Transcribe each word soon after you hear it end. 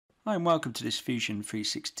Hi and welcome to this Fusion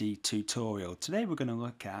 360 tutorial. Today we're going to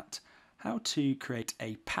look at how to create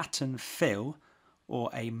a pattern fill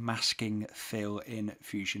or a masking fill in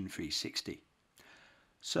Fusion 360.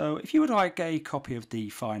 So if you would like a copy of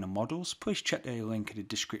the final models, please check the link in the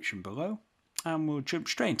description below and we'll jump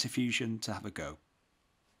straight into Fusion to have a go.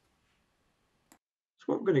 So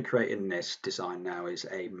what we're going to create in this design now is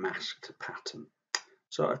a masked pattern.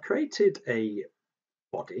 So I've created a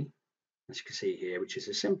body, as you can see here, which is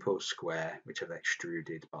a simple square which I've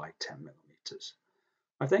extruded by 10 millimeters.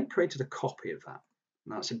 I've then created a copy of that,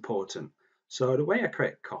 and that's important. So the way I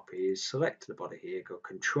create a copy is select the body here, go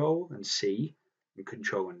Control and C, and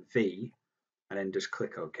Control and V, and then just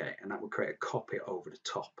click OK, and that will create a copy over the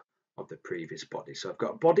top of the previous body. So I've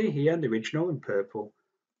got a body here, the original in purple,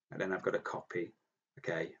 and then I've got a copy,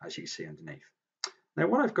 okay, as you see underneath. Now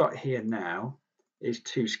what I've got here now is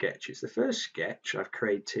two sketches. The first sketch, I've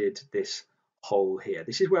created this hole here.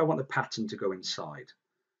 This is where I want the pattern to go inside.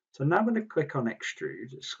 So now I'm going to click on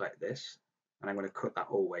extrude, select this, and I'm going to cut that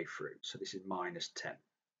all the way through. So this is -10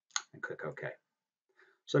 and click OK.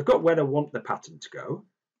 So I've got where I want the pattern to go,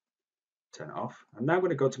 turn it off. I'm now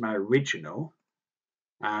going to go to my original,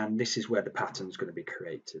 and this is where the pattern is going to be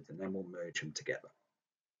created, and then we'll merge them together.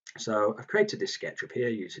 So I've created this sketch up here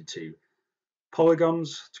using two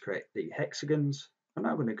polygons to create the hexagons. I'm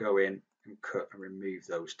now going to go in and cut and remove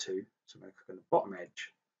those two. So I'm going to click on the bottom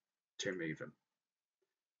edge to remove them.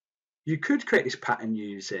 You could create this pattern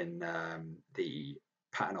using the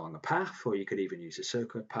pattern along a path, or you could even use a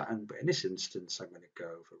circular pattern, but in this instance I'm going to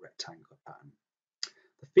go for a rectangular pattern.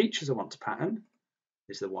 The features I want to pattern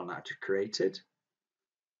is the one that I just created.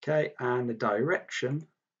 Okay, and the direction,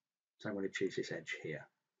 so I'm going to choose this edge here.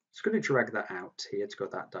 It's going to drag that out here to go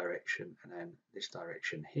that direction and then this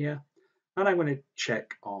direction here. And I'm going to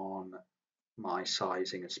check on my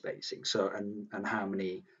sizing and spacing. So, and how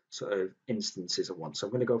many sort of instances I want. So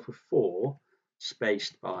I'm going to go for 4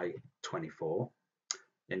 spaced by 24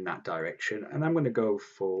 in that direction. And I'm going to go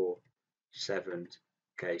for 7,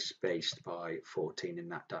 okay, spaced by 14 in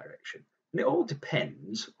that direction. And it all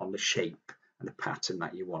depends on the shape and the pattern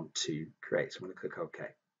that you want to create. So I'm going to click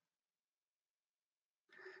OK.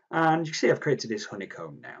 And you can see I've created this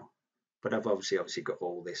honeycomb now, but I've obviously got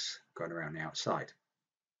all this going around the outside.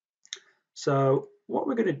 So what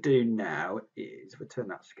we're going to do now is we'll turn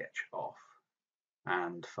that sketch off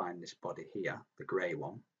and find this body here, the grey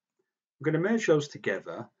one. We're going to merge those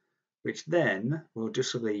together, which then will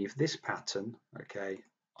just leave this pattern, okay,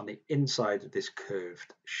 on the inside of this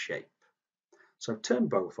curved shape. So I've turned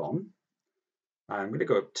both on. I'm going to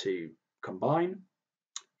go up to Combine,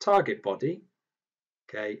 Target Body,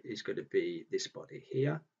 okay, is going to be this body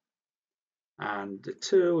here, and the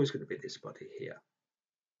tool is going to be this body here.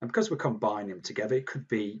 And because we're combining them together, it could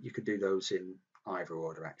be, you could do those in either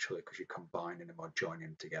order actually, because you're combining them or joining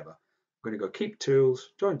them together. I'm going to go Keep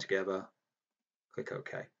Tools, Join Together, click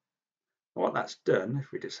OK. And what that's done,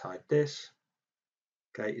 if we just hide this,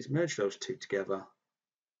 okay, is merge those two together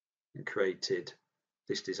and created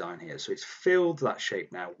this design here. So it's filled that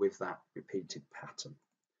shape now with that repeated pattern.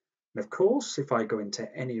 And of course, if I go into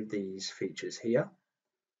any of these features here,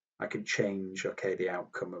 I can change, okay, the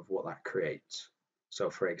outcome of what that creates. So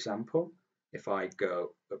for example, if I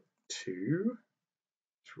go up to,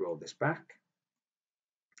 let's roll this back,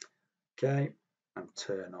 okay, and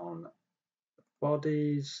turn on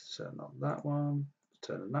bodies, turn on that one,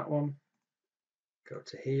 turn on that one, go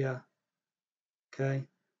to here, okay.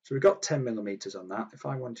 So we've got 10 millimeters on that. If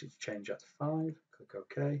I wanted to change that to 5, click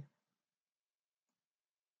OK.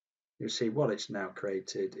 You'll see what it's now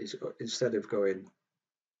created is, instead of going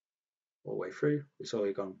all the way through, it's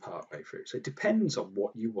only gone part way through. So it depends on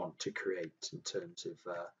what you want to create in terms of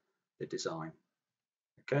the design,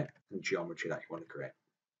 okay, and geometry that you want to create.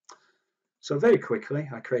 So very quickly,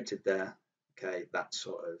 I created there, okay, that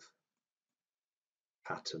sort of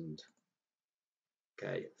patterned,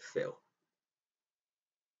 okay, fill.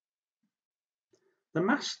 The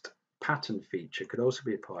masked pattern feature could also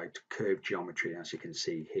be applied to curved geometry, as you can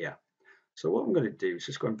see here. So what I'm going to do is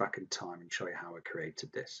just going back in time and show you how I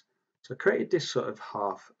created this. So I created this sort of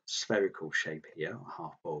half spherical shape here, or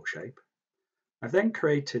half ball shape. I've then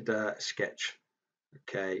created a sketch,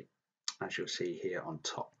 okay, as you'll see here on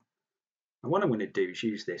top. And what I'm going to do is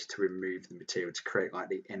use this to remove the material to create like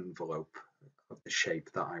the envelope of the shape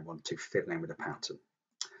that I want to fill in with a pattern.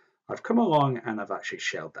 I've come along and I've actually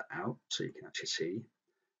shelled that out so you can actually see.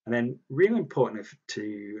 And then really important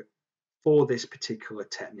for this particular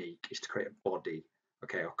technique is to create a body,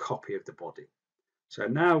 okay, a copy of the body. So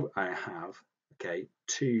now I have, okay,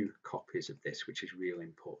 2 copies of this, which is really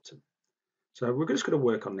important. So we're just going to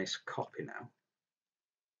work on this copy now.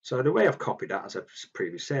 So the way I've copied that, as I've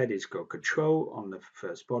previously said, is go Control on the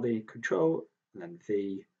first body, Control, and then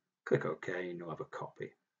V, click OK, and you'll have a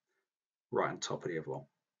copy right on top of the other one.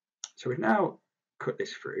 So we've now cut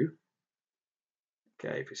this through.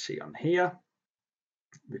 Okay, if you see on here,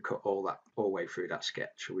 we cut all the way through that sketch.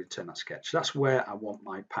 So we turn that sketch. So that's where I want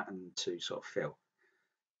my pattern to sort of fill.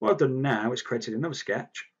 What I've done now is created another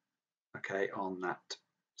sketch, okay, on that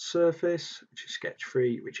surface, which is sketch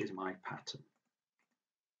 3, which is my pattern,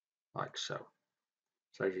 like so.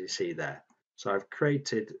 So as you see there. So I've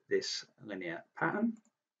created this linear pattern.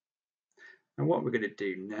 And what we're going to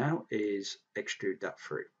do now is extrude that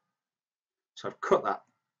through. So I've cut that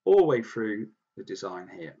all the way through the design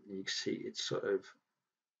here. And you can see it's sort of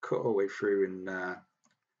cut all the way through and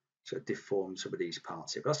sort of deform some of these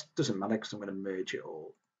parts here. But that doesn't matter because I'm going to merge it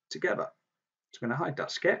all together. So I'm going to hide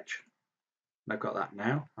that sketch. And I've got that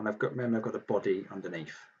now. And remember I've got a body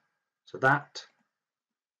underneath. So that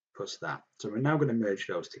plus that. So we're now going to merge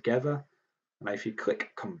those together. And if you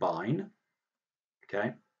click combine, okay,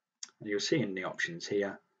 and you'll see in the options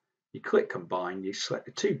here, you click combine, you select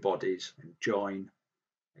the two bodies and join.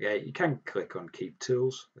 Okay, you can click on keep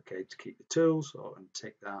tools, okay, to keep the tools or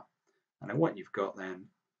untick that. And then what you've got then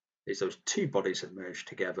is those two bodies have merged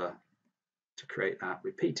together to create that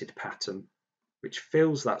repeated pattern, which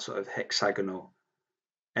fills that sort of hexagonal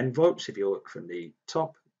envelopes. If you look from the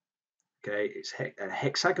top, okay, it's a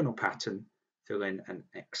hexagonal pattern filling an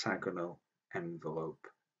hexagonal envelope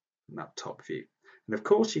in that top view. And of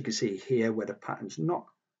course you can see here where the pattern's not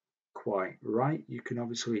quite right, you can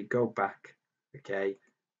obviously go back, okay,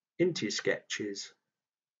 into your sketches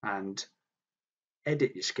and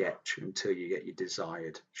edit your sketch until you get your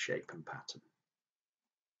desired shape and pattern.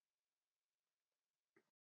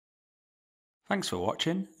 Thanks for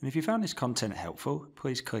watching, and if you found this content helpful,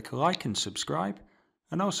 please click like and subscribe,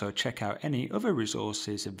 and also check out any other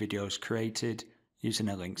resources and videos created using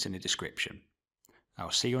the links in the description.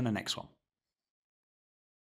 I'll see you on the next one.